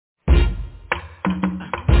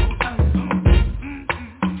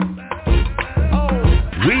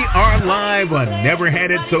live on Never Had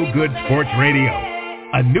It So Good Sports Radio.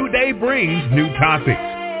 A new day brings new topics.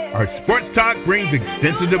 Our sports talk brings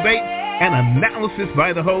extensive debate and analysis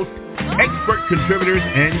by the host, expert contributors,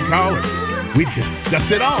 and callers. We discuss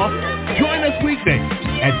it all. Join us weekdays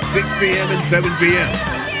at 6 p.m. and 7 p.m.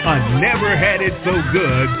 on Never Had It So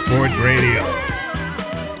Good Sports Radio.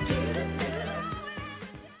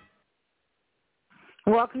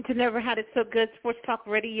 Welcome to Never Had It So Good Sports Talk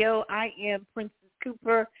Radio. I am Princess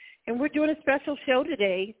Cooper, and we're doing a special show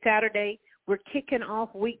today, Saturday. We're kicking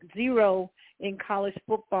off week 0 in college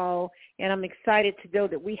football, and I'm excited to know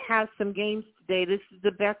that we have some games today. This is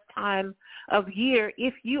the best time of year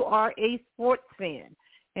if you are a sports fan,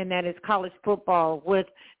 and that is college football, with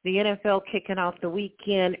the NFL kicking off the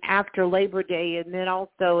weekend after Labor Day, and then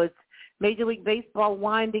also it's Major League Baseball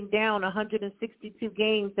winding down 162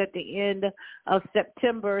 games at the end of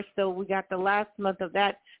September. So we got the last month of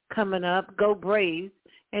that coming up. Go Braves.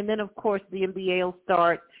 And then, of course, the NBA will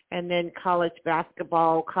start, and then college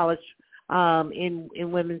basketball, college in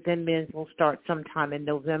women's and men's will start sometime in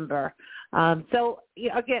November. So,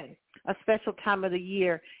 again, a special time of the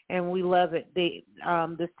year, and we love it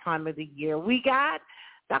this time of the year. We got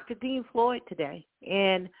Dr. Dean Floyd today,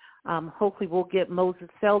 and hopefully we'll get Moses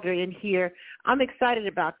Felder in here. I'm excited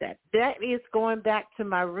about that. That is going back to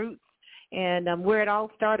my roots and where it all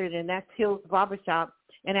started, and that's Hill's Barbershop,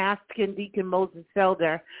 and asking Deacon Moses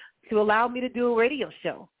Felder to allow me to do a radio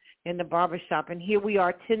show in the barbershop. And here we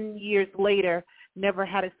are 10 years later. Never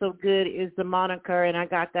Had It So Good is the moniker, and I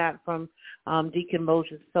got that from Deacon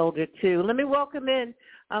Moses Felder, too. Let me welcome in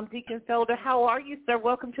Deacon Felder. How are you, sir?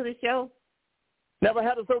 Welcome to the show. Never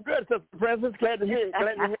had it so good, Sister Francis. Glad to hear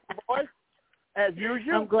your voice, as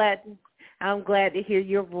usual. I'm glad to hear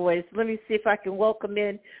your voice. Let me see if I can welcome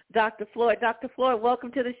in Dr. Floyd. Dr. Floyd,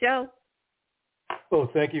 welcome to the show. Oh,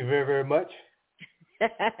 thank you very, very much.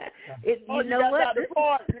 You know what? Dr.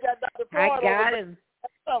 Floyd. You got Dr. Floyd. I got him.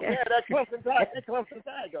 Oh, yeah, that's Clemson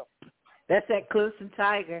Tiger. That's that Clemson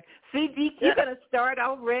Tiger. See, Deke, you're going to start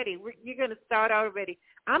already. You're going to start already.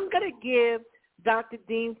 I'm going to give Dr.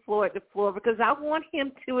 Dean Floyd the floor because I want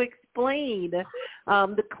him to explain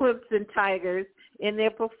the Clemson Tigers in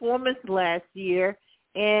their performance last year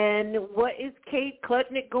and what is Kate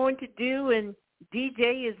Klutnick going to do, and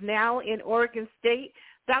DJ is now in Oregon State.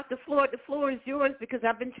 Dr. Floyd, the floor is yours because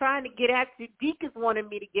I've been trying to get at you. Deke has wanted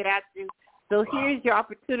me to get at you. So here's your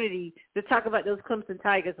opportunity to talk about those Clemson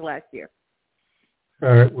Tigers last year.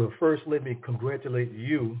 All right. Well, first, let me congratulate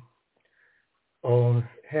you on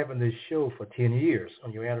having this show for 10 years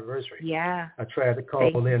on your anniversary. Yeah. I tried to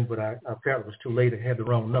call in, but I apparently was too late and had the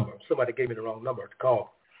wrong number. Somebody gave me the wrong number to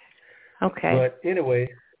call. Okay. But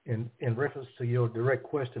anyway, in reference to your direct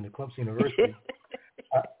question to Clemson University,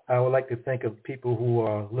 I would like to think of people who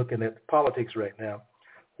are looking at politics right now.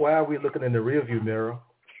 Why are we looking in the rearview mirror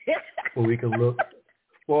when we can look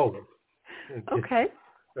forward? Okay.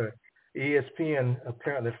 ESPN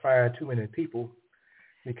apparently fired too many people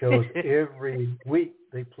because every week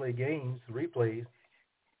they play games, replays,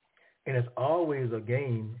 and it's always a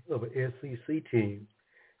game of an SEC team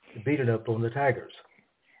beating up on the Tigers.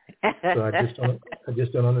 So I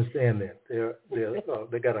just don't understand that.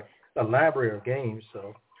 They got a library of games.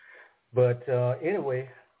 So, but anyway,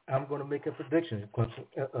 I'm going to make a prediction.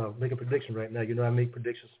 Make a prediction right now. You know, I make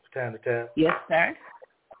predictions from time to time. Yes, sir.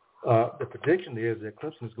 The prediction is that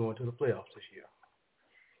Clemson is going to the playoffs this year.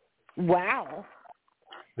 Wow.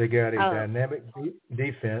 They got a dynamic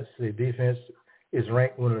defense. The defense is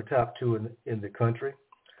ranked one of the top 2 in the country.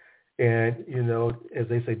 And, you know, as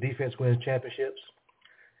they say, defense wins championships.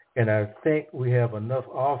 And I think we have enough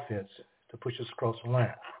offense to push us across the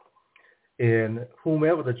line. And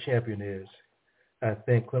whomever the champion is, I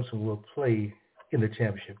think Clemson will play in the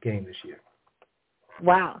championship game this year.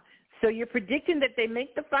 Wow. So you're predicting that they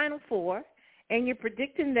make the Final Four, and you're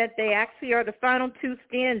predicting that they actually are the final 2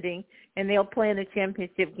 standing, and they'll play in the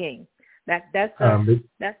championship game.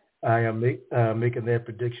 I am making that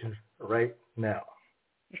prediction right now.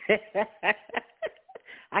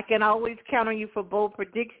 I can always count on you for bold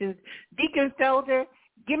predictions. Deacon Felder,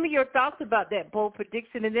 give me your thoughts about that bold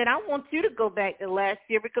prediction, and then I want you to go back to last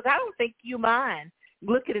year because I don't think you mind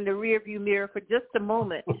looking in the rearview mirror for just a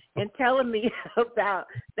moment and telling me about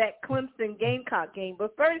that Clemson Gamecock game.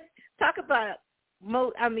 But first, talk about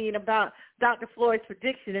Dr. Floyd's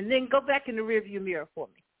prediction, and then go back in the rearview mirror for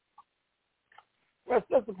me. Well,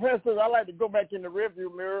 Sister Princess, I like to go back in the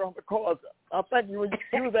rearview mirror because I think you was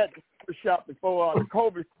at the shop before the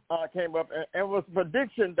Kobe came up, and it was a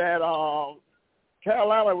prediction that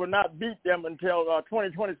Carolina would not beat them until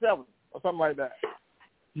 2027 or something like that.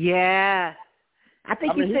 Yeah. I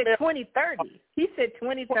think he said 2030. He said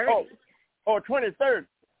 2030. Oh, 2030.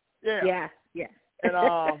 Yeah. Yeah. And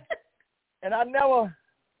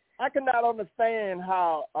I cannot understand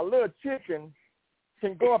how a little chicken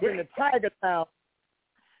can go up in the tiger town,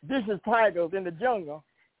 vicious tigers in the jungle,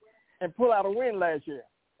 and pull out a win last year.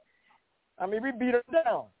 I mean, we beat them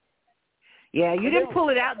down. Yeah, you didn't pull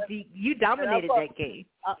it out. You dominated that game.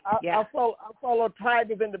 I saw little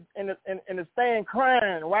tigers in the stand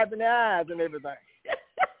crying, wiping their eyes and everything.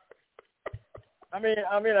 I mean,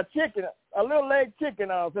 a chicken, a little leg chicken,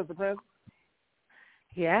 Sister Prince.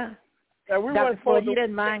 Yeah. We Dr. Floyd, he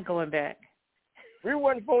doesn't mind going back. We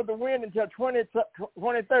weren't supposed to win until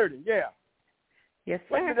 2030. Yeah. Yes,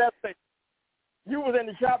 sir. What did that say? You was in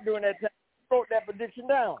the shop during that time. You wrote that prediction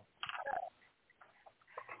down.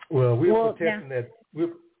 Well, we're protesting that.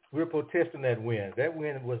 We're protesting that win. That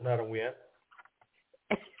win was not a win.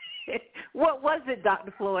 What was it,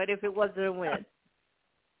 Dr. Floyd, if it wasn't a win?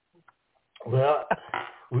 Well,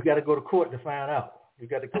 we got to go to court to find out. We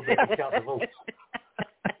got to go back and count the votes.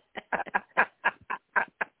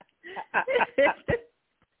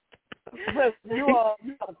 You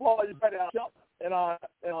got to call you better shop, and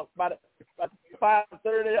about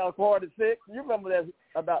 5:30 or 4 to 6. You remember that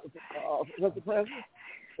about Mr. President?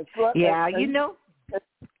 Yeah, and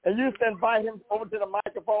you used to invite him over to the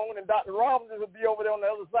microphone, and Dr. Robinson would be over there on the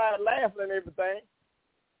other side laughing and everything.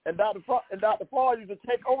 And Dr. Paul used to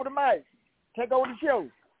take over the mic, take over the show.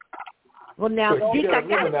 Well, now, Deacon, I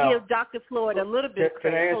got to give Dr. Floyd a little bit of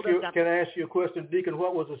credit. Can I ask you a question, Deacon?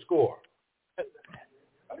 What was the score?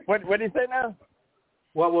 What did he say now?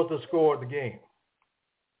 What was the score of the game?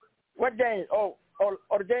 What game? Oh,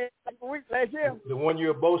 the game last year? The one you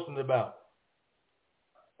were boasting about.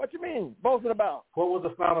 What you mean, boasting about? What was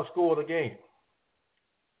the final score of the game?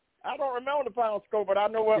 I don't remember the final score, but I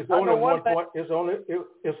know what. It's only 1 point. It's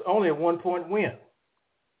only a 1 point win.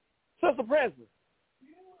 Sister Francis.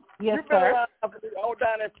 Yes, You've been around all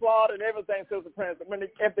down in Florida and everything, Sister Francis.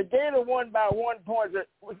 If the Gators won by 1 point,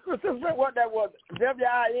 what that was,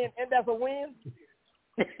 WIN, and that's a win?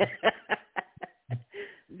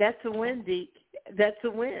 That's a win, Deac. That's a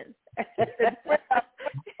win.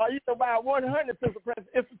 You know, by 100, Sister Francis,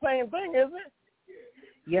 it's the same thing, isn't it?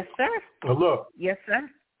 Yes, sir. Well, look. Yes, sir.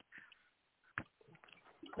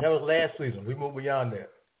 That was last season. We moved beyond that.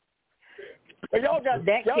 But y'all got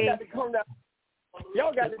to come down.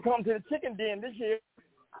 Y'all got to come to the chicken den this year.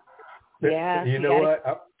 Yeah. You know what?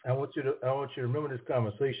 I want you to remember this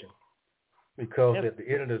conversation, because at the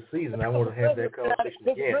end of the season, I want to have that conversation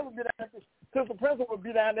again. Sister Princess would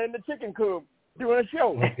be down there in the chicken coop doing a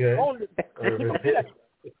show. Okay.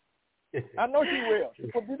 I know she will. She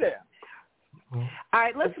will be there. All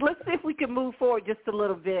right, let's see if we can move forward just a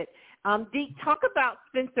little bit. Deac, talk about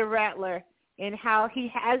Spencer Rattler and how he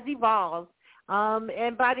has evolved.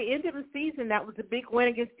 And by the end of the season, that was a big win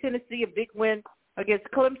against Tennessee, a big win against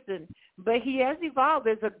Clemson. But he has evolved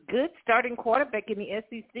as a good starting quarterback in the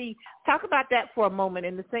SEC. Talk about that for a moment,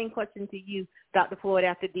 and the same question to you, Dr. Floyd,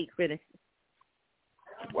 after Deac finishes.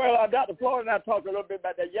 Well, Dr. Floyd and I talked a little bit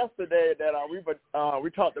about that yesterday. That we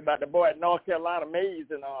talked about the boy at North Carolina, Mays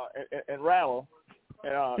and Rattler.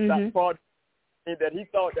 And Dr. Floyd said that he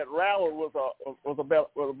thought that Rattler was a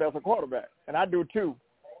better quarterback, and I do too.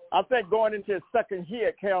 I think going into his second year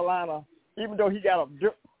at Carolina, even though he got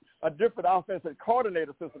a different offensive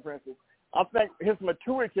coordinator, Sister Princess, I think his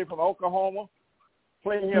maturity from Oklahoma,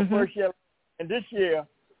 playing here first year, and this year,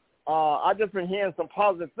 I've just been hearing some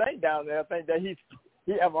positive things down there. I think that he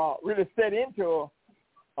have really set into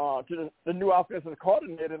to the new offensive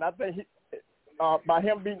coordinator, and I think by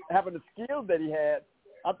him having the skills that he had,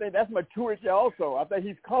 I think that's maturity also. I think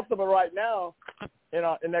he's comfortable right now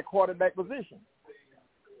in that quarterback position.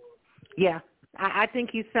 Yeah, I think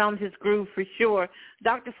he's found his groove for sure.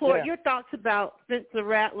 Dr. Floyd, your thoughts about Spencer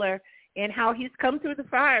Rattler and how he's come through the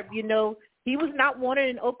fire. You know, he was not wanted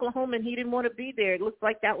in Oklahoma, and he didn't want to be there. It looks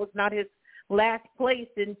like that was not his last place,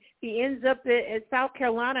 and he ends up at South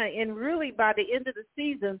Carolina, and really by the end of the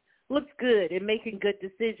season looks good and making good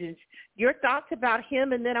decisions. Your thoughts about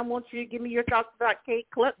him, and then I want you to give me your thoughts about Cade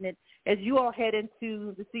Klubnik as you all head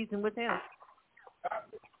into the season with him.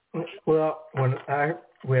 Well, when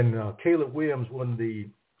Caleb Williams won the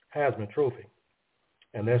Heisman Trophy,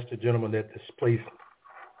 and that's the gentleman that displaced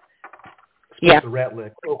Spencer Rattler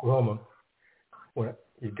at Oklahoma, well,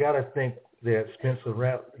 you got to think that Spencer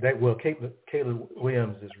Rattler, Caleb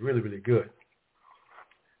Williams is really, really good.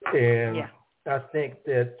 And I think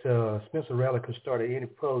that Spencer Rattler could start at any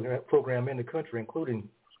program in the country, including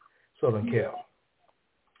Southern Cal.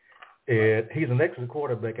 And he's an excellent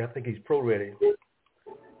quarterback. I think he's pro-ready.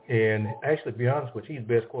 And actually, to be honest with you, he's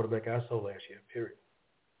the best quarterback I saw last year, period.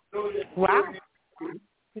 Wow.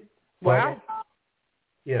 Wow.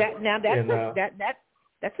 Yeah.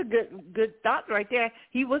 That's a good thought right there.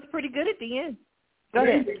 He was pretty good at the end. Go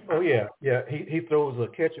ahead. Oh, yeah. Yeah, he throws a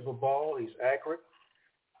catchable ball. He's accurate.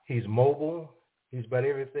 He's mobile. He's about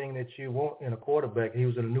everything that you want in a quarterback. He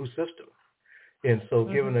was in a new system. And so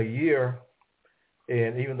given a year,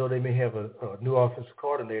 and even though they may have a new offensive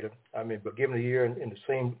coordinator, but given a year in the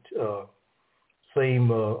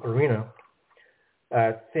same arena,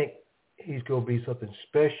 I think he's going to be something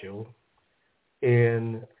special.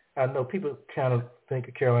 And I know people kind of think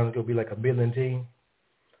of Carolina's going to be like a middling team,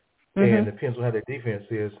 and it depends on how their defense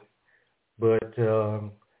is. But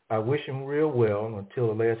I wish him real well until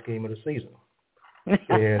the last game of the season.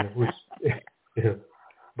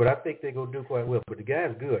 But I think they're going to do quite well. But the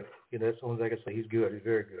guy's good. That's the only thing I can say. He's good. He's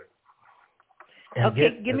very good. And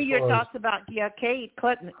okay, give me your thoughts about Cade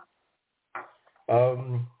Klubnik.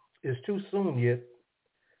 It's too soon yet.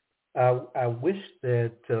 I wish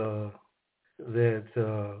that the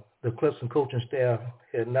Clemson coaching staff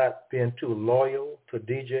had not been too loyal to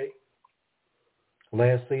DJ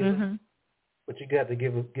last season. But you got to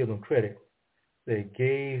give them credit. They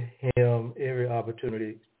gave him every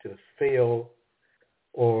opportunity to fail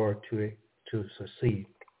or to succeed.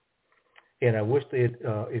 And I wish they,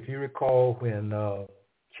 if you recall, when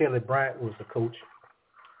Kelly Bryant was the coach,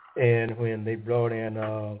 and when they brought in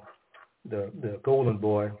the Golden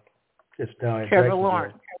Boy, it's down in Trevor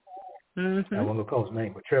Lawrence. I won't call his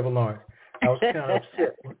name, but Trevor Lawrence. I was kind of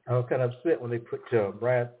upset. I was kind of upset when they put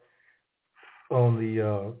Bryant on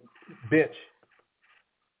the bench,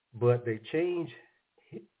 but they changed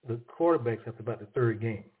the quarterbacks after about the third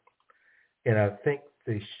game, and I think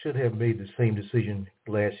they should have made the same decision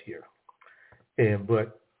last year.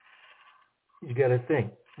 But you got to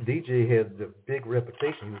think, DJ had the big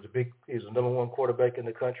reputation. He was the number one quarterback in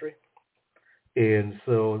the country, and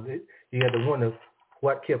so you had to wonder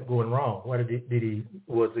what kept going wrong.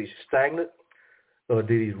 Was he stagnant, or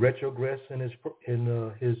did he retrogress in his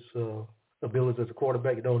abilities as a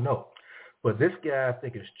quarterback? You don't know. But this guy, I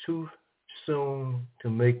think, is too soon to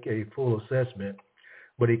make a full assessment.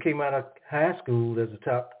 But he came out of high school as a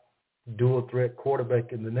top dual threat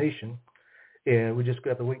quarterback in the nation, and we just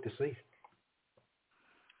got to wait to see.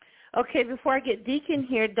 Okay, before I get Deacon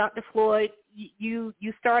here, Dr. Floyd, you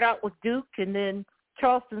start out with Duke and then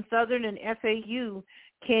Charleston Southern and FAU.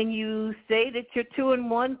 Can you say that you're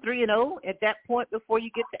 2-1, 3-0 at that point before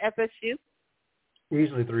you get to FSU?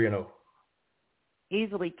 Easily 3-0.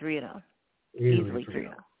 Easily 3-0. Easily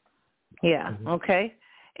 3-0. Yeah. Okay.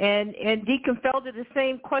 And Deacon Felder, the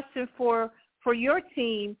same question for your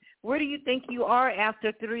team. Where do you think you are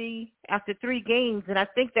after three games? And I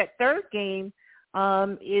think that third game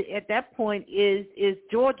at that point is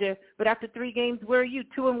Georgia. But after 3 games, where are you?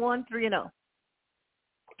 2-1, 3-0.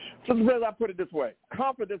 Just because I put it this way,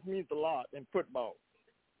 confidence means a lot in football.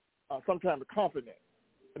 Sometimes confidence.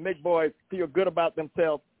 To make boys feel good about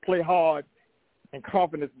themselves, play hard, and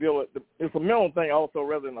confidence build it. It's a mental thing also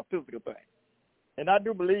rather than a physical thing. And I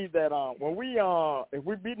do believe that if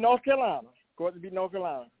we beat North Carolina, go out to beat North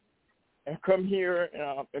Carolina, and come here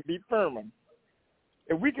and beat Furman,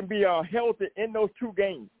 if we can be healthy in those 2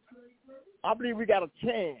 games, I believe we got a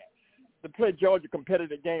chance to play Georgia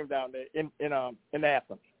competitive game down there in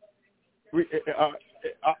Athens.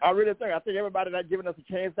 I really think everybody that's giving us a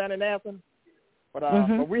chance down in Athens, but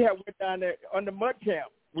we have went down there under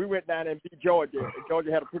Mudcamp. We went down there and beat Georgia. And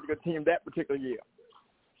Georgia had a pretty good team that particular year.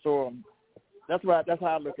 So that's how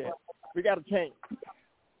I look at it. We got a chance.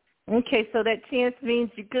 Okay, so that chance means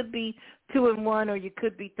you could be 2-1 or you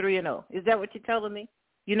could be 3-0. Is that what you're telling me?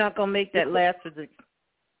 You're not going to make that last position.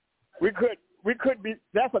 We could be.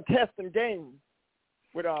 That's a testing game.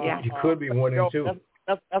 With you could be 1-2.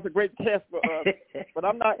 That's a great test for us. But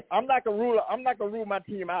I'm not gonna rule my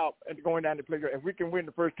team out and going down to play if we can win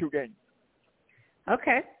the first 2 games.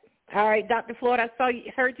 Okay. All right, Dr. Floyd,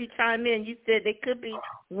 heard you chime in. You said they could be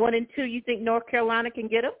 1-2. You think North Carolina can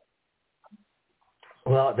get them?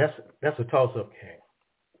 Well, that's a toss-up game.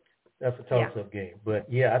 That's a toss-up game.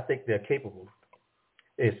 But, yeah, I think they're capable.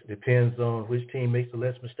 It depends on which team makes the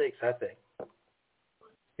less mistakes, I think.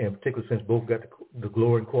 And particularly since both got the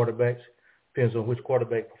glowing quarterbacks, depends on which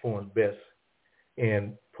quarterback performs best.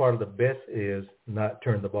 And part of the best is not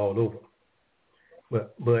turn the ball over.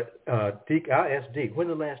 But Deac, I'll ask Deac, when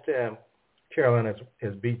the last time Carolina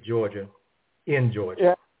has beat Georgia in Georgia?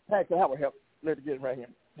 Yeah, thanks. I will help. Let it get right here.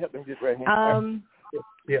 Help them get right here.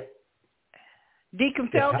 Yeah. Deacon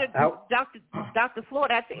Felder, Dr.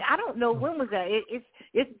 Floyd, I don't know when was that.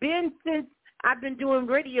 It's been since I've been doing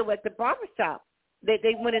radio at the barbershop.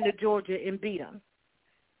 They went into Georgia and beat them.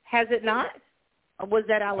 Has it not? Or was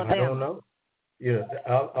that Alabama? I don't know. Yeah,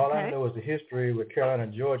 all Okay. I know is the history with Carolina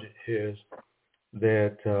and Georgia is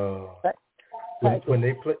that when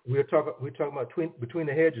they play, we're talking about between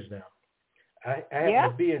the hedges now. I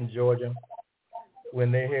happened to be in Georgia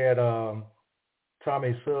when they had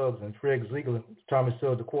Tommy Suggs and Fred Ziegler. Tommy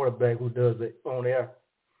Suggs, the quarterback who does the on-air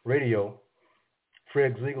radio.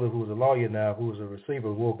 Fred Ziegler, who's a lawyer now, who's a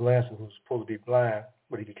receiver, wore glasses, who's supposed to be blind,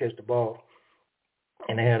 but he could catch the ball.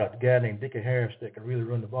 And they had a guy named Dickie Harris that could really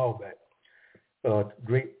run the ball back.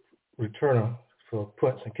 Great returner for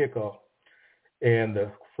punts and kickoff. And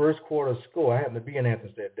the first quarter score, I happened to be in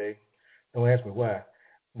Athens that day. Don't ask me why.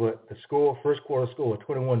 But the first quarter score,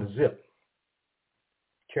 21-0,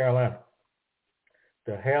 Carolina.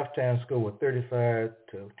 The halftime score was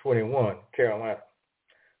 35-21, Carolina.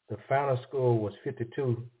 The final score was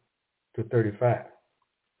 52-35.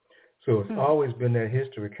 So it's always been that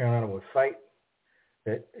history. Carolina would fight.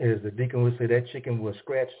 That, as the deacon would say, that chicken was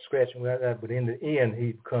scratching like that, but in the end,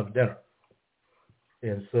 he becomes dinner.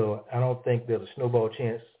 And so I don't think there's a snowball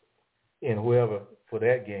chance in whoever for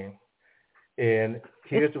that game. And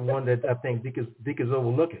here's the one that I think Deac is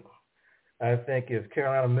overlooking. I think if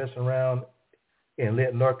Carolina mess around and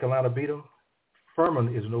let North Carolina beat them,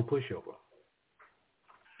 Furman is no pushover.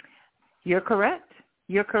 You're correct.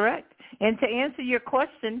 And to answer your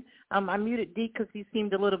question, I muted Deac because he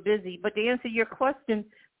seemed a little busy. But to answer your question,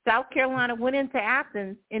 South Carolina went into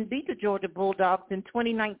Athens and beat the Georgia Bulldogs in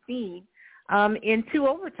 2019 in 2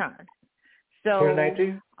 overtimes. So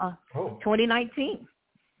 2019? 2019.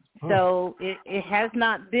 So it has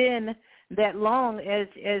not been that long as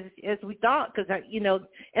we thought, because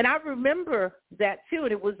and I remember that too.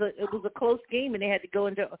 And it was a close game, and they had to go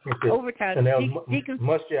into overtime. And that was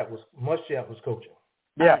Muschamp was coaching.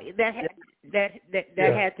 Yeah, that had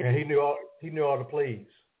to. And he knew all the plays.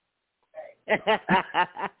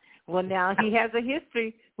 Well, now he has a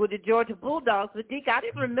history with the Georgia Bulldogs. But Deac, I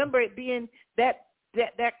didn't remember it being that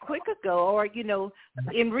quick ago, or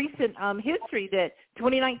in recent history, that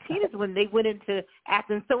 2019 is when they went into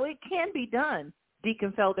Athens. So it can be done,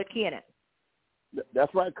 Deacon Felder, can it?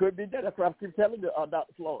 That's right, it could be done. That's what I keep telling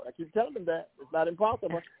Dr. Floyd. I keep telling him that it's not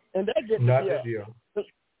impossible, and they're getting not this year.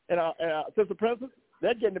 And Sister Princess,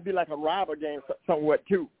 they're getting to be like a rival game somewhat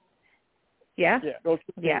too. Yeah. Yeah. Those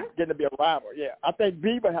two games getting to be a rival. Yeah. I think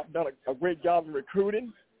Beaver have done a great job in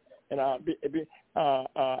recruiting, and I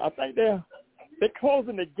think they're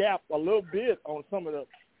closing the gap a little bit on some of the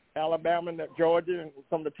Alabama and Georgia and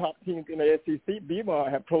some of the top teams in the SEC. Beaver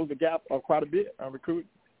have closed the gap quite a bit on recruiting.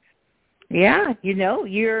 Yeah,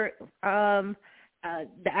 you're. I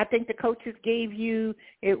think the coaches gave you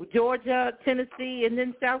Georgia, Tennessee, and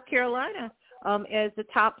then South Carolina as the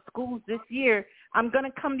top schools this year. I'm going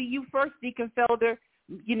to come to you first, Deacon Felder.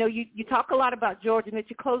 You talk a lot about Georgia and that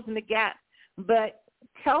you're closing the gap, but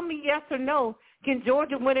tell me yes or no. Can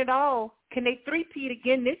Georgia win it all? Can they three-peat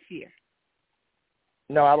again this year?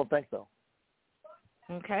 No, I don't think so.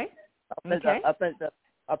 Okay. I think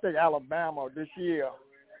Alabama this year.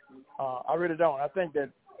 I really don't. I think that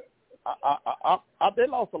they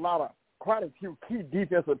lost quite a few key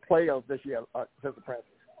defensive players this year, Sister Princess.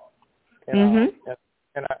 And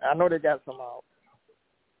I know they got some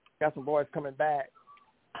boys coming back,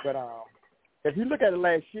 but if you look at it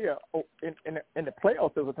last year in the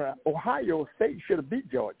playoffs, Ohio State should have beat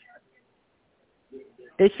Georgia.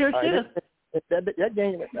 They sure should have. That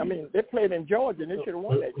game, I mean, they played in Georgia and they should have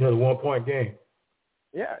won that game. It was a 1-point game.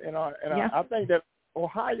 Yeah, I think that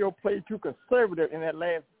Ohio played too conservative in that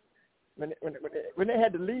last when they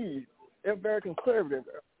had to lead. They were very conservative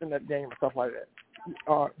in that game and stuff like that.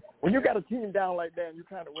 When you got a team down like that and you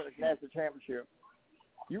kind of win a national championship,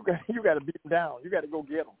 you got to beat them down. You got to go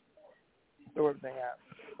get them, throw everything out.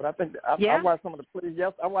 But I think I watched some of the plays.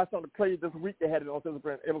 Yes, I watched some of the plays this week. They had it on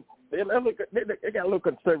Silver. They got a little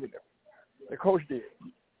conservative. The coach did.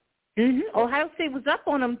 Mm-hmm. Ohio State was up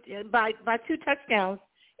on them by 2 touchdowns,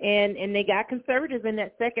 and they got conservative in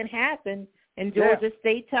that second half, and Georgia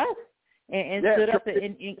stayed tough and stood up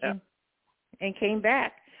and came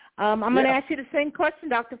back. I'm going to ask you the same question,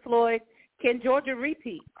 Dr. Floyd. Can Georgia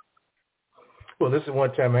repeat? Well, this is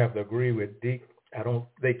one time I have to agree with Deac.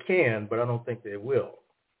 They can, but I don't think they will.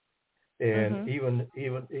 And even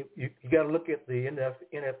you got to look at the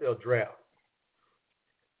NFL draft.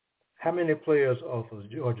 How many players off of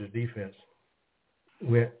Georgia's defense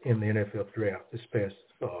went in the NFL draft this past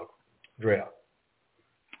draft?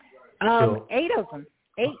 8 of them.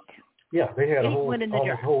 8. Yeah, they had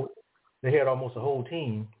They had almost a whole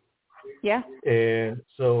team. Yeah. And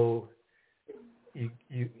so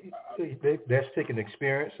that's taking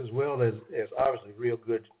experience as well as obviously real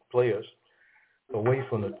good players away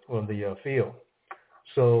from the field.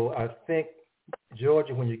 So I think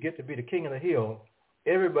Georgia, when you get to be the king of the hill,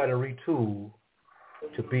 everybody retool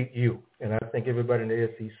to beat you. And I think everybody in the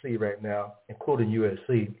SEC right now, including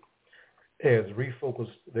USC, has refocused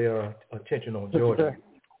their attention on Georgia.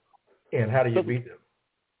 And how do you beat them?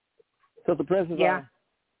 So the president, yeah.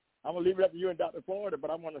 I'm going to leave it up to you and Dr. Floyd,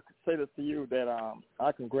 but I want to say this to you that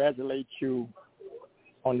I congratulate you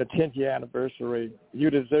on the 10th year anniversary. You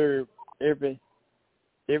deserve every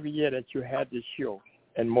year that you had this show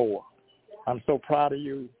and more. I'm so proud of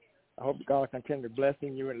you. I hope God continue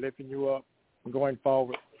blessing you and lifting you up and going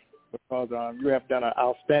forward, because you have done an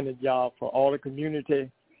outstanding job for all the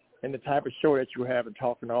community and the type of show that you have, and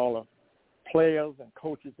talking to all the players and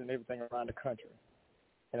coaches and everything around the country.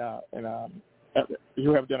 And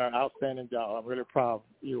you have done an outstanding job. I'm really proud of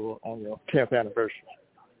you on your 10th anniversary.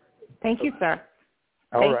 Thank you, sir.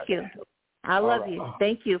 Thank you. I love you.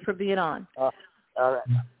 Thank you for being on. All right.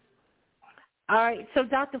 All right. So,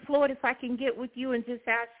 Dr. Floyd, if I can get with you and just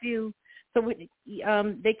ask you, so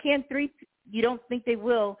they can't you don't think they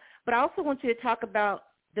will, but I also want you to talk about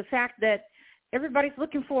the fact that everybody's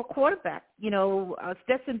looking for a quarterback.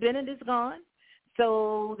 Stetson Bennett is gone,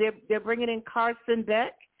 so they're bringing in Carson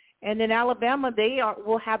Beck. And in Alabama,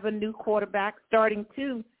 will have a new quarterback starting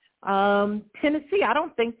too. Tennessee, I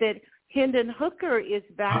don't think that Hendon Hooker is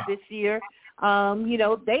back this year.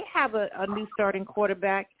 They have a new starting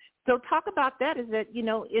quarterback. So talk about that. Is that in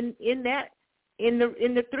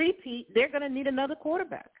the three-peat, they're going to need another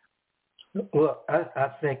quarterback. Well, I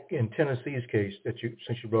think in Tennessee's case, since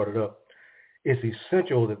you brought it up, it's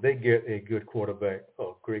essential that they get a good quarterback,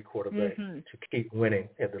 or a great quarterback, to keep winning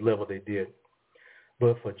at the level they did.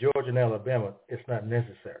 But for Georgia and Alabama, it's not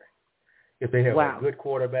necessary. If they have a good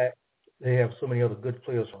quarterback, they have so many other good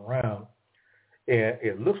players around, and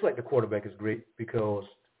it looks like the quarterback is great because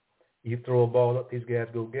you throw a ball up, these guys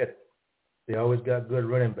go get it. They always got good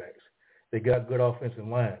running backs. They got good offensive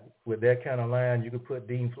line. With that kind of line, you could put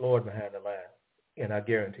Dean Floyd behind the line, and I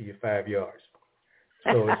guarantee you 5 yards.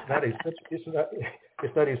 So it's not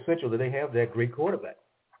essential that they have that great quarterback.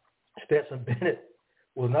 Stetson Bennett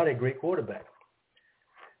was not a great quarterback.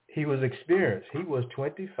 He was experienced. He was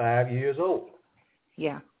 25 years old.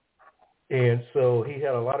 Yeah. And so he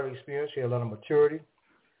had a lot of experience. He had a lot of maturity,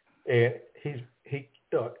 and he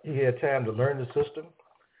had time to learn the system.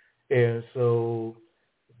 And so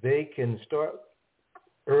they can start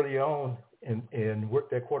early on and work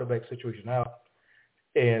that quarterback situation out.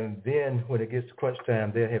 And then when it gets to crunch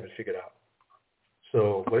time, they'll have it figured out.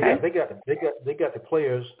 So, but yeah, they got the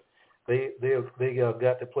players. They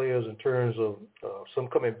got the players in terms of some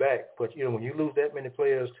coming back. But when you lose that many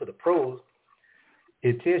players to the pros,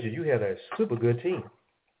 it tells you had a super good team.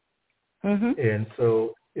 Mm-hmm. And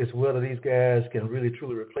so it's whether these guys can really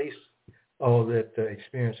truly replace all that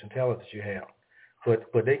experience and talent that you have.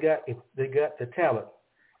 But they got the talent.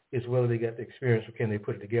 It's whether they got the experience or can they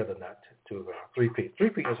put it together or not to three-peat.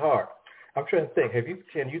 Three-peat is hard. I'm trying to think.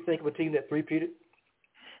 Can you think of a team that three-peated?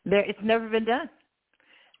 It's never been done.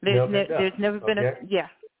 There's never been yeah.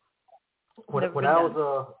 When I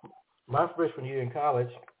was my freshman year in college,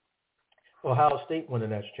 Ohio State won the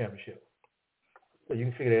national championship. So you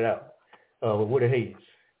can figure that out with Woody Hayes.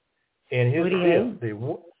 And here's the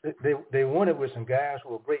deal: they won it with some guys who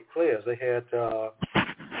were great players. They had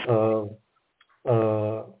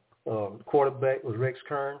quarterback was Rex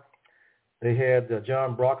Kern. They had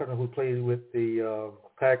John Brockton, who played with the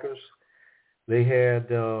Packers. They had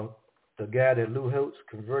the guy that Lou Holtz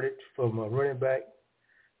converted from a running back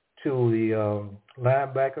to the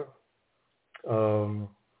linebacker.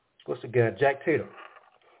 What's the guy? Jack Tatum.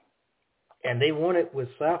 And they won it with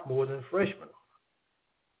sophomores and freshmen.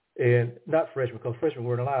 And not freshmen, because freshmen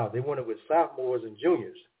weren't allowed. They won it with sophomores and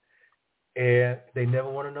juniors. And they never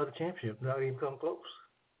won another championship, not even come close.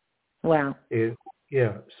 Wow.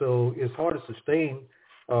 So it's hard to sustain.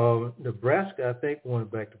 Nebraska, I think, won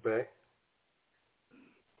back-to-back.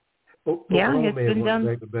 Oklahoma it's been done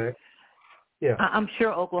back-to-back. Yeah. I'm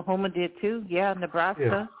sure Oklahoma did too. Yeah,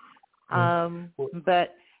 Nebraska. Yeah.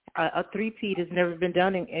 But a three-peat has never been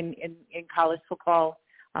done in college football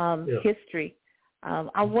history.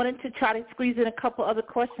 I wanted to try to squeeze in a couple other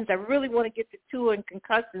questions. I really want to get to tour and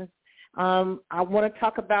concussions. I want to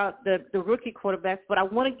talk about the rookie quarterbacks, but I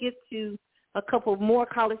want to get to a couple more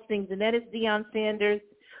college things, and that is Deion Sanders,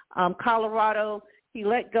 Colorado. He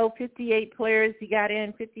let go 58 players. He got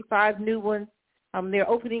in 55 new ones. They're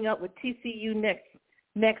opening up with TCU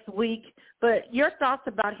next week. But your thoughts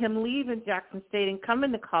about him leaving Jackson State and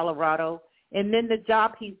coming to Colorado, and then the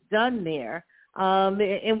job he's done there.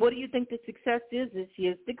 And what do you think the success is this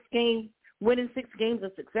year? Winning 6 games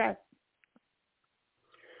of success.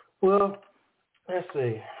 Well, that's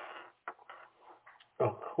a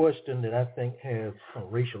question that I think has some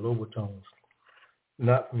racial overtones,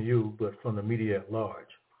 not from you, but from the media at large.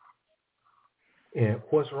 And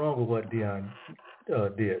what's wrong with what Deion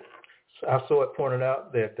did? So I saw it pointed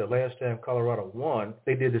out that the last time Colorado won,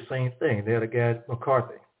 they did the same thing. They had a guy,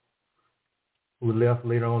 McCarthy, who left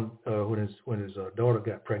later on when his daughter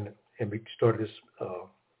got pregnant and started this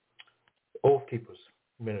Oath Keepers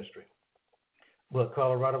ministry. But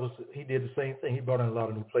Colorado he did the same thing. He brought in a lot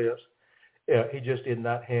of new players. He just did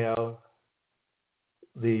not have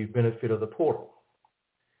the benefit of the portal.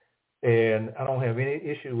 And I don't have any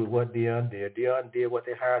issue with what Deion did. Deion did what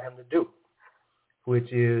they hired him to do,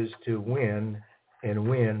 which is to win,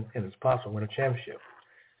 and it's possible, win a championship.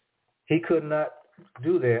 He could not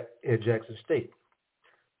do that at Jackson State.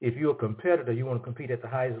 If you're a competitor, you want to compete at the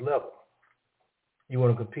highest level. You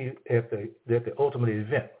want to compete at the ultimate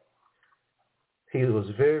event. He was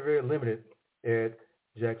very, very limited at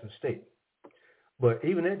Jackson State. But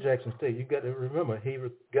even at Jackson State, you got to remember, he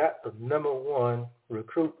got the number 1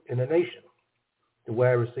 recruit in the nation, the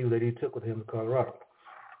wide receiver that he took with him to Colorado.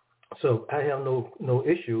 So I have no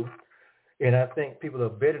issue, and I think people are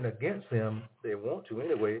betting against him. They want to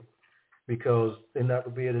anyway, because they're not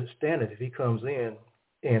going to be able to stand it if he comes in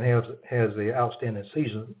and has an outstanding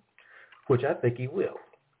season, which I think he will.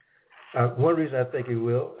 One reason I think he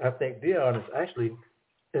will, I think Deion is actually,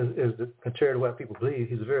 contrary to what people believe,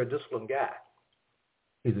 he's a very disciplined guy.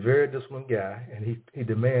 He's a very disciplined guy, and he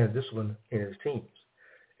demands discipline in his teams.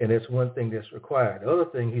 And that's one thing that's required. The other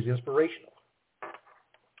thing, he's inspirational.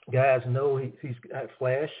 Guys know he's got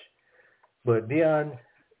flash, but Deion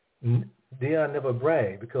never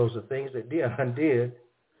bragged, because the things that Deion did,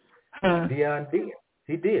 Deion did.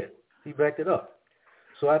 He did. He backed it up.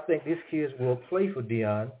 So I think these kids will play for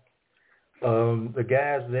Deion. The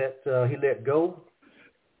guys that he let go,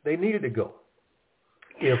 they needed to go.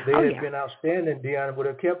 If they had been outstanding, Deion would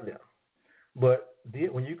have kept them. But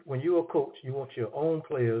when you're a coach, you want your own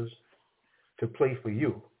players to play for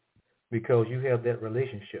you, because you have that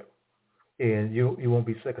relationship. And you won't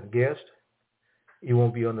be second-guessed. You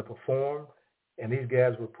won't be underperformed. And these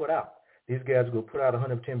guys will put out. These guys will put out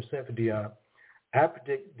 110% for Deion. I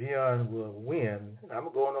predict Deion will win. I'm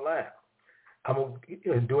going to go on the line.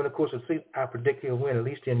 During the course of the season, I predict he'll win at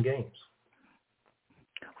least 10 games.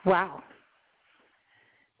 Wow.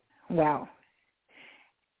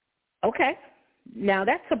 Okay. Now,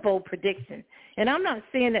 that's a bold prediction. And I'm not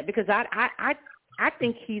saying that because I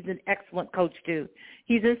think he's an excellent coach, too.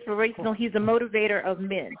 He's inspirational. He's a motivator of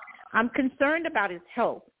men. I'm concerned about his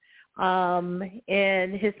health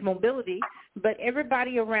and his mobility, but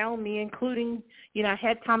everybody around me, including, I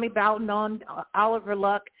had Tommy Bowden on, Oliver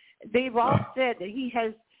Luck, they've all said that he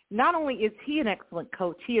has, not only is he an excellent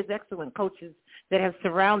coach, he has excellent coaches that have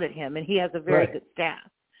surrounded him, and he has a very good staff.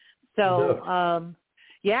 So,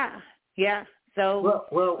 yeah. So,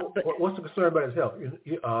 well, what's the concern about his health?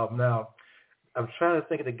 Now, I'm trying to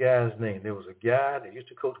think of the guy's name. There was a guy that used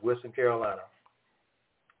to coach Western Carolina,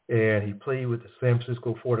 and he played with the San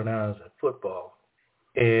Francisco 49ers in football,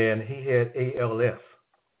 and he had ALS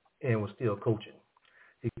and was still coaching.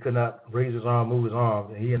 He could not raise his arm, move his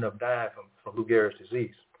arm, and he ended up dying from Lou Gehrig's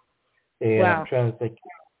disease. And I'm trying to think,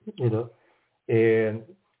 and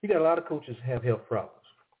you got a lot of coaches have health problems.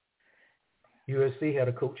 USC had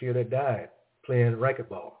a coach here that died playing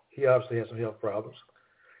racquetball. He obviously had some health problems.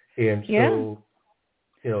 And so,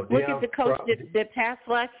 look at the coach that passed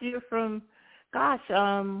last year from,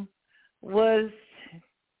 what's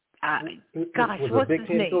his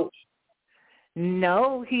name? Coach?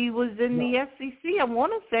 No, he was in the SEC, I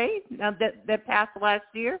want to say, that passed last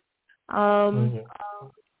year.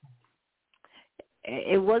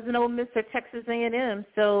 It wasn't Ole Miss or Texas A&M,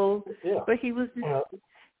 so, but he was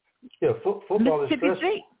football Mississippi is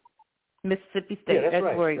State. Mississippi State, that's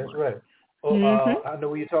right. where he was. That's right. Oh, I know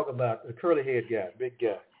what you're talking about, the curly-haired guy, big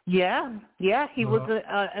guy. Yeah, he was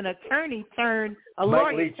an attorney turned a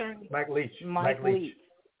lawyer turned Mike Leach.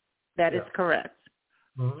 That is correct.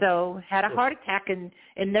 Mm-hmm. So had a heart attack and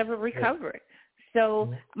never recovered.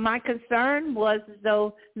 So my concern was,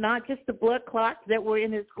 though, not just the blood clots that were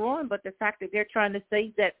in his groin, but the fact that they're trying to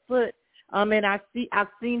save that foot. And I've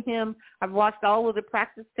seen him. I've watched all of the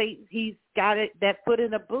practice tapes. He's got that foot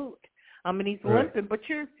in a boot. And he's limping. But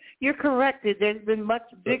you're correct. There's been much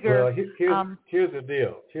bigger. Well, here's the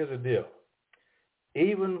deal.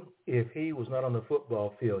 Even if he was not on the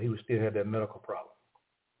football field, he would still have that medical problem.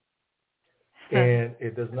 And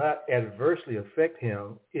it does not adversely affect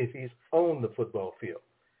him if he's on the football field.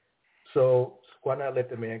 So why not let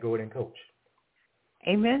the man go in and coach?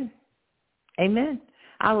 Amen.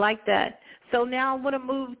 I like that. So now I want to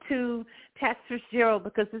move to Tax Fitzgerald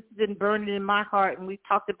because this has been burning in my heart, and we've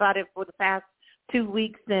talked about it for the past 2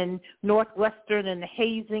 weeks. And Northwestern and the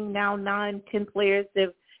hazing, now 9-10 players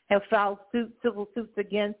have filed civil suits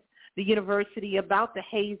against the university about the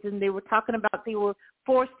hazing. They were talking about they were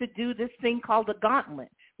forced to do this thing called a gauntlet,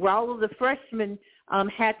 where all of the freshmen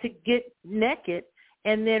had to get naked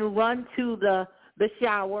and then run to the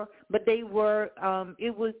shower, but they were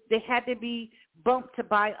they had to be bumped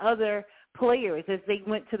by other players as they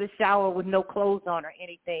went to the shower with no clothes on or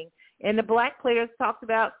anything. And the black players talked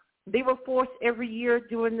about they were forced every year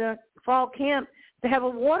during the fall camp to have a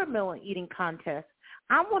watermelon eating contest.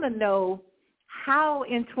 I want to know how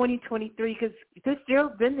in 2023, because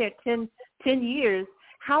Fitzgerald's been there 10 years,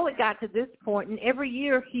 how it got to this point. And every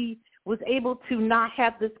year he was able to not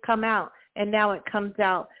have this come out, and now it comes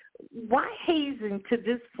out. Why hazing to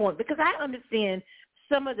this point? Because I understand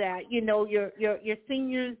some of that, your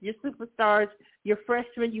seniors, your superstars, your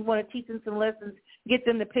freshmen, you want to teach them some lessons, get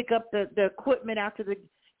them to pick up the equipment after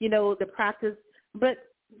the practice. But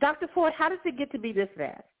Dr. Floyd, how does it get to be this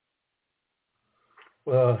bad?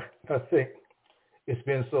 Well, I think it's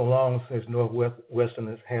been so long since Northwestern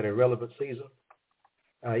has had a relevant season,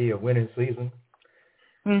 i.e. a winning season,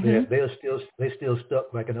 that they're still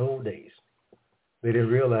stuck like in the old days. They didn't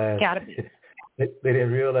realize they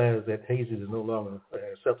didn't realize that hazing is no longer an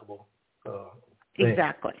acceptable thing.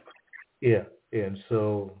 Exactly. Yeah, and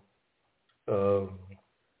so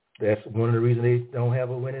that's one of the reasons they don't have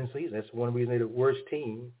a winning season. That's one of the reasons they're the worst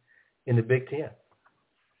team in the Big Ten.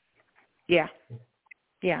 Yeah.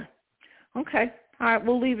 Okay. All right,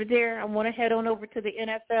 we'll leave it there. I want to head on over to the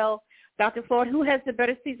NFL. Dr. Floyd, who has the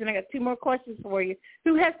better season? I got 2 more questions for you.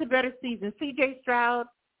 Who has the better season, C.J. Stroud,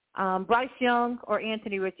 Bryce Young, or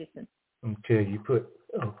Anthony Richardson? Okay,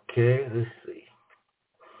 let's see.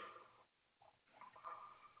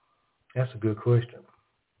 That's a good question.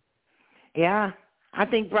 Yeah, I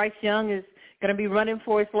think Bryce Young is going to be running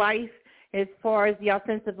for his life as far as the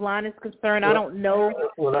offensive line is concerned. I don't know.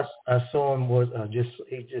 Well, I saw him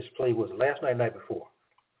he just played last night before?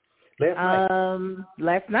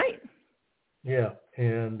 Last night. Yeah,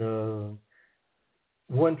 and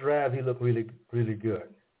one drive he looked really, really good.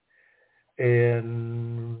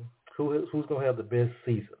 And who's going to have the best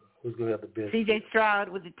season? Who's going to have the best? C.J. Stroud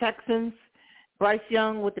with the Texans, Bryce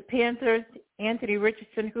Young with the Panthers, Anthony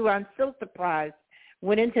Richardson, who I'm so surprised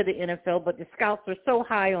went into the NFL, but the scouts were so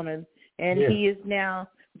high on him, and he is now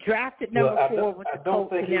drafted number 4 with the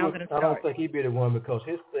Colts. I don't think he'd be the one, because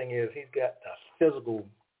his thing is he's got physical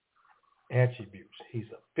attributes. He's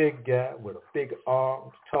a big guy with a big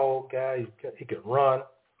arm, tall guy. He can run.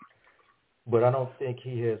 But I don't think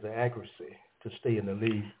he has the accuracy to stay in the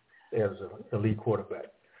league as an elite quarterback.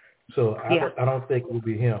 So I don't think it will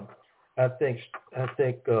be him. I think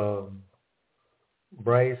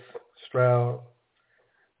Bryce, Stroud,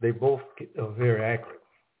 they both are very accurate.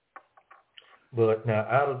 But now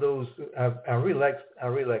out of those, I really like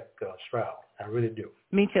Stroud. I really do.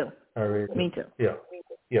 Me too. I really do. Me too.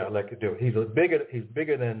 Yeah, I like to do. He's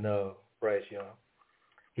bigger than Bryce Young.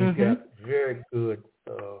 He's got very good.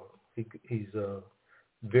 He's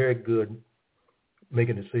very good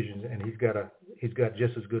making decisions, and he's got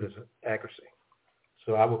just as good as accuracy.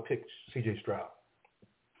 So I will pick C.J. Stroud.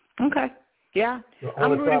 Okay. Yeah. The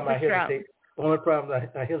only problem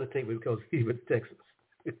I hesitate with because he's with the Texans.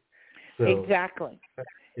 So, exactly.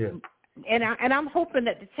 Yeah. And I'm hoping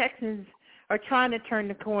that the Texans are trying to turn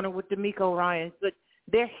the corner with DeMeco Ryans, but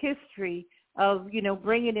their history of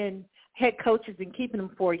bringing in head coaches and keeping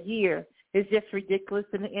them for a year is just ridiculous,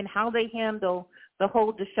 and how they handle the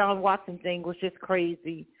whole Deshaun Watson thing was just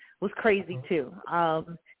crazy. Was crazy too.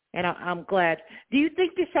 And I'm glad. Do you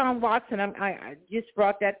think Deshaun Watson? I just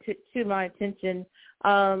brought that to my attention.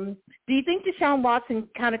 Do you think Deshaun Watson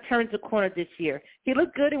kind of turns the corner this year? He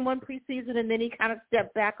looked good in one preseason, and then he kind of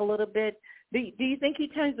stepped back a little bit. Do you think he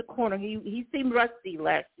turns the corner? He seemed rusty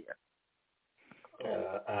last year.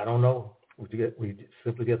 I don't know. We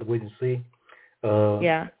simply got to wait and see.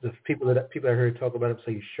 The people I heard talk about him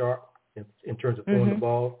say he's sharp in terms of throwing the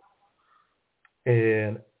ball,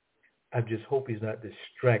 and I just hope he's not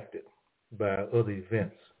distracted by other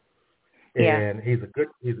events. And he's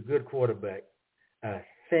a good quarterback. I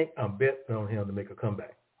think I'm betting on him to make a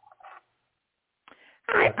comeback.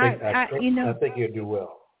 I think he'll do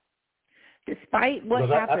well. Despite what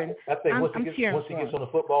happened, I think once he gets on the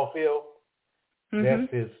football field,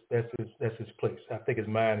 that's his place. I think his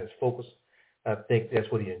mind is focused. I think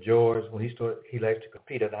that's what he enjoys. When he likes to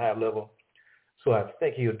compete at a high level. So I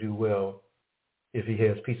think he'll do well if he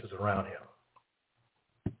has pieces around him.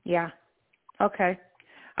 Yeah. Okay.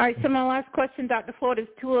 All right, so my last question, Dr. Floyd, is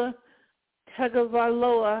Tua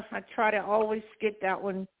Tagovailoa. I try to always get that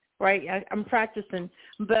one right. I'm practicing.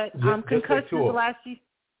 But concussions last year.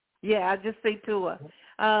 Yeah, I just say Tua.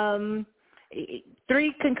 3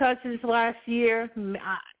 concussions last year.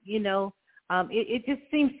 It just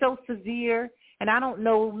seems so severe. And I don't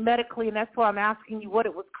know medically, and that's why I'm asking you what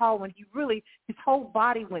it was called when his whole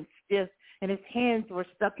body went stiff and his hands were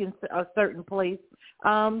stuck in a certain place.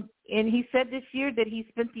 And he said this year that he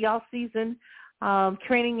spent the off season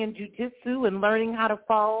training in jiu-jitsu and learning how to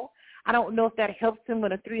fall. I don't know if that helps him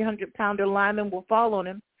when a 300-pounder lineman will fall on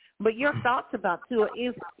him. But your thoughts about Tua,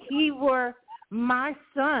 if he were my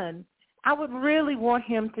son, I would really want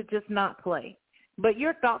him to just not play. But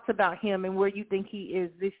your thoughts about him and where you think he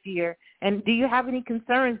is this year, and do you have any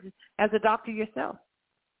concerns as a doctor yourself?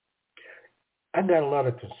 I got a lot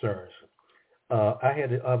of concerns. I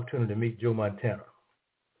had the opportunity to meet Joe Montana,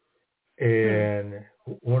 and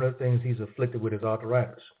one of the things he's afflicted with is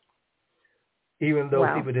arthritis. Even though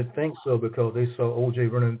people didn't think so because they saw O.J.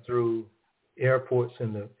 running through airports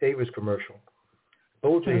in the Avis commercial,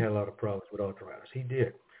 O.J. had a lot of problems with arthritis. He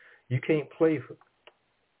did. You can't play for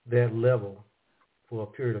that level for a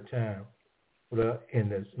period of time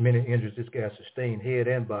and as many injuries this guy sustained, head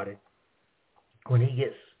and body. When he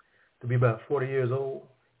gets to be about 40 years old,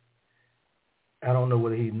 I don't know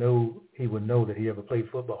whether he would know that he ever played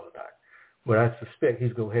football or not. But I suspect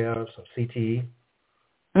he's going to have some CTE,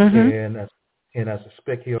 and I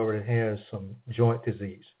suspect he already has some joint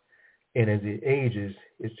disease. And as he ages,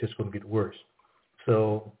 it's just going to get worse.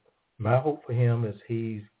 So my hope for him is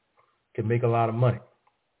he can make a lot of money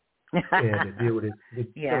and to deal with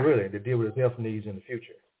to deal with his health needs in the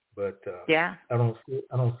future. But I don't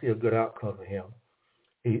see a good outcome for him.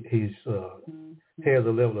 He's has a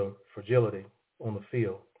level of fragility on the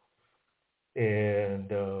field,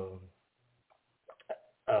 and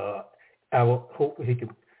I will hope he can.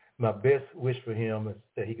 My best wish for him is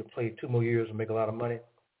that he could play 2 more years and make a lot of money,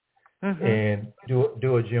 and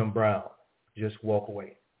do a Jim Brown, just walk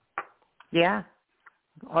away. Yeah,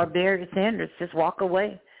 or Barry Sanders, just walk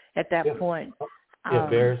away at that point. Yeah,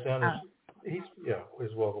 Barry Sanders,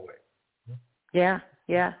 just walk away. Yeah.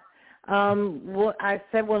 Well, I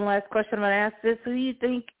said one last question. I'm going to ask this: who do you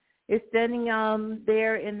think is standing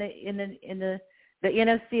there in the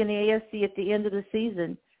NFC and the AFC at the end of the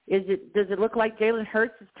season? Does it look like Jalen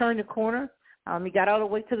Hurts has turned the corner? He got all the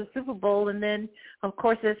way to the Super Bowl, and then of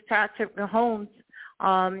course there's Patrick Mahomes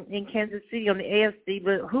in Kansas City on the AFC.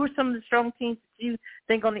 But who are some of the strong teams that you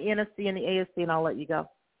think on the NFC and the AFC? And I'll let you go.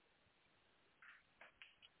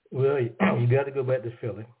 Well, you got to go back to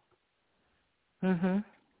Philly.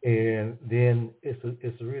 And then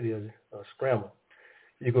it's really a scramble.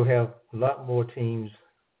 You're going to have a lot more teams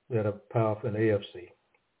that are powerful in the AFC.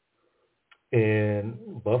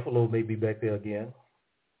 And Buffalo may be back there again.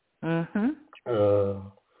 You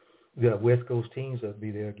got West Coast teams that'll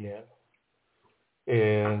be there again.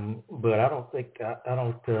 But I don't think I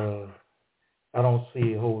don't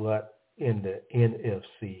see a whole lot in the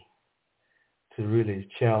NFC to really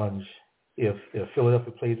challenge if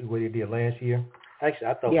Philadelphia plays the way they did last year. Actually,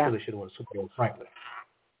 I thought Philly should have won the Super Bowl, frankly.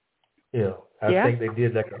 I think they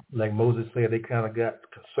did like Moses said. They kind of got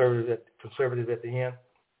conservative at the end.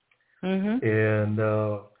 And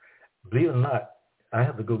believe it or not, I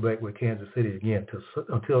have to go back with Kansas City again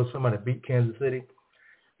until somebody beat Kansas City.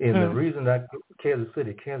 And the reason that Kansas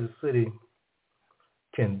City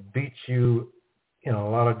can beat you in a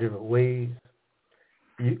lot of different ways.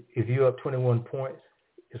 If you're up 21 points,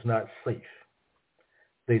 it's not safe.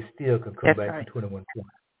 They still can come back from 21 points.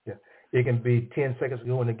 Yeah, it can be 10 seconds to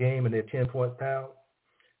go in the game and they're 10-point down.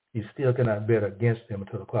 You still cannot bet against them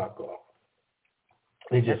until the clock goes off.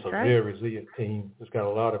 They're just a very resilient team. It's got a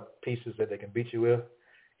lot of pieces that they can beat you with,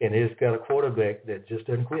 and it's got a quarterback that just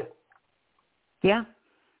doesn't quit. Yeah.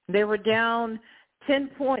 They were down 10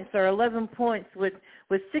 points or 11 points with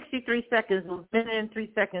 63 seconds, a minute and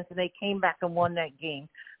 3 seconds, and they came back and won that game.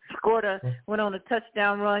 Went on a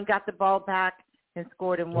touchdown run, got the ball back, and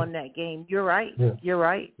scored and won that game. You're right. Yeah. You're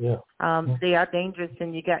right. Yeah. They are dangerous,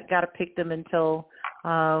 and you got to pick them until,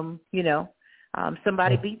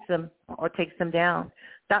 somebody beats them or takes them down.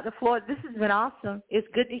 Dr. Floyd, this has been awesome. It's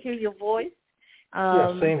good to hear your voice.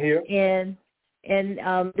 Same here. And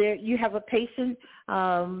there you have a patient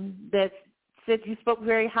that said you spoke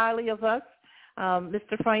very highly of us,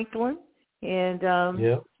 Mr. Franklin. And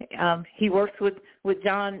he works with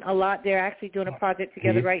John a lot. They're actually doing a project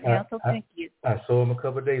together right now, so thank you. I saw him a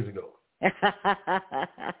couple of days ago.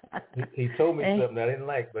 he told me something I didn't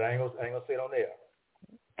like, but I ain't gonna say it on there.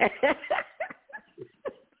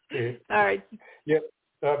 All right. Yep.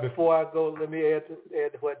 Before I go, let me add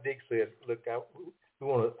to what Dick said. Look, we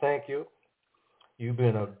want to thank you. You've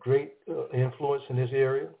been a great influence in this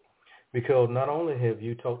area because not only have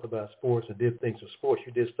you talked about sports and did things with sports,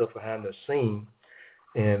 you did stuff behind the scene,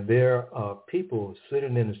 and there are people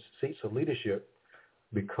sitting in the seats of leadership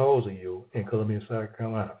because of you in Columbia, South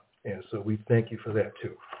Carolina. And so we thank you for that,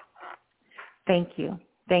 too. Thank you.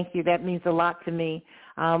 Thank you. That means a lot to me.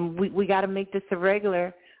 We got to make this a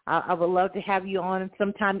regular. I would love to have you on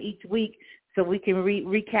sometime each week so we can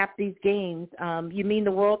recap these games. You mean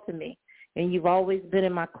the world to me, and you've always been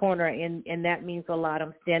in my corner, and that means a lot.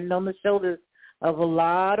 I'm standing on the shoulders of a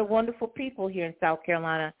lot of wonderful people here in South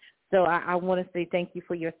Carolina, so I want to say thank you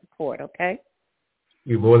for your support, okay?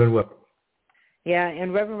 You're more than welcome. Yeah,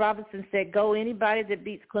 and Reverend Robinson said, "Go anybody that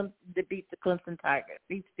beats the Clemson Tigers."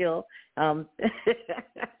 He's still tell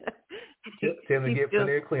him to get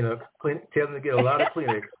plenty of cleanup. Tell him to get a lot of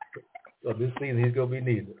Kleenex. So this season he's going to be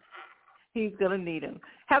needing. He's going to need them.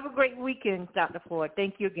 Have a great weekend, Dr. Floyd.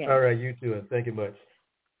 Thank you again. All right, you too, and thank you much.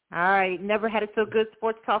 All right, Never Had It So Good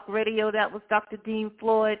Sports Talk Radio. That was Dr. Dean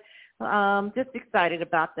Floyd. Just excited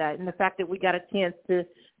about that and the fact that we got a chance to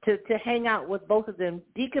hang out with both of them,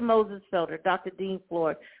 Deacon Moses Felder, Dr. Dean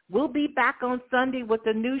Floyd. We'll be back on Sunday with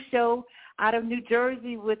a new show out of New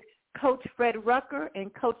Jersey with Coach Fred Rucker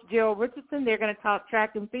and Coach Gerald Richardson. They're going to talk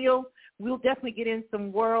track and field. We'll definitely get in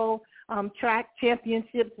some world track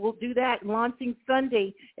championships. We'll do that launching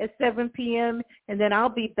Sunday at 7 p.m., and then I'll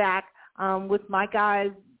be back with my guys,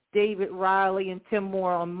 David Riley and Tim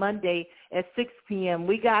Moore, on Monday at 6 p.m.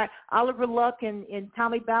 We got Oliver Luck and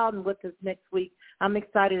Tommy Bowden with us next week. I'm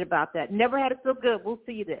excited about that. Never Had It So Good. We'll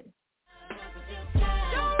see you then.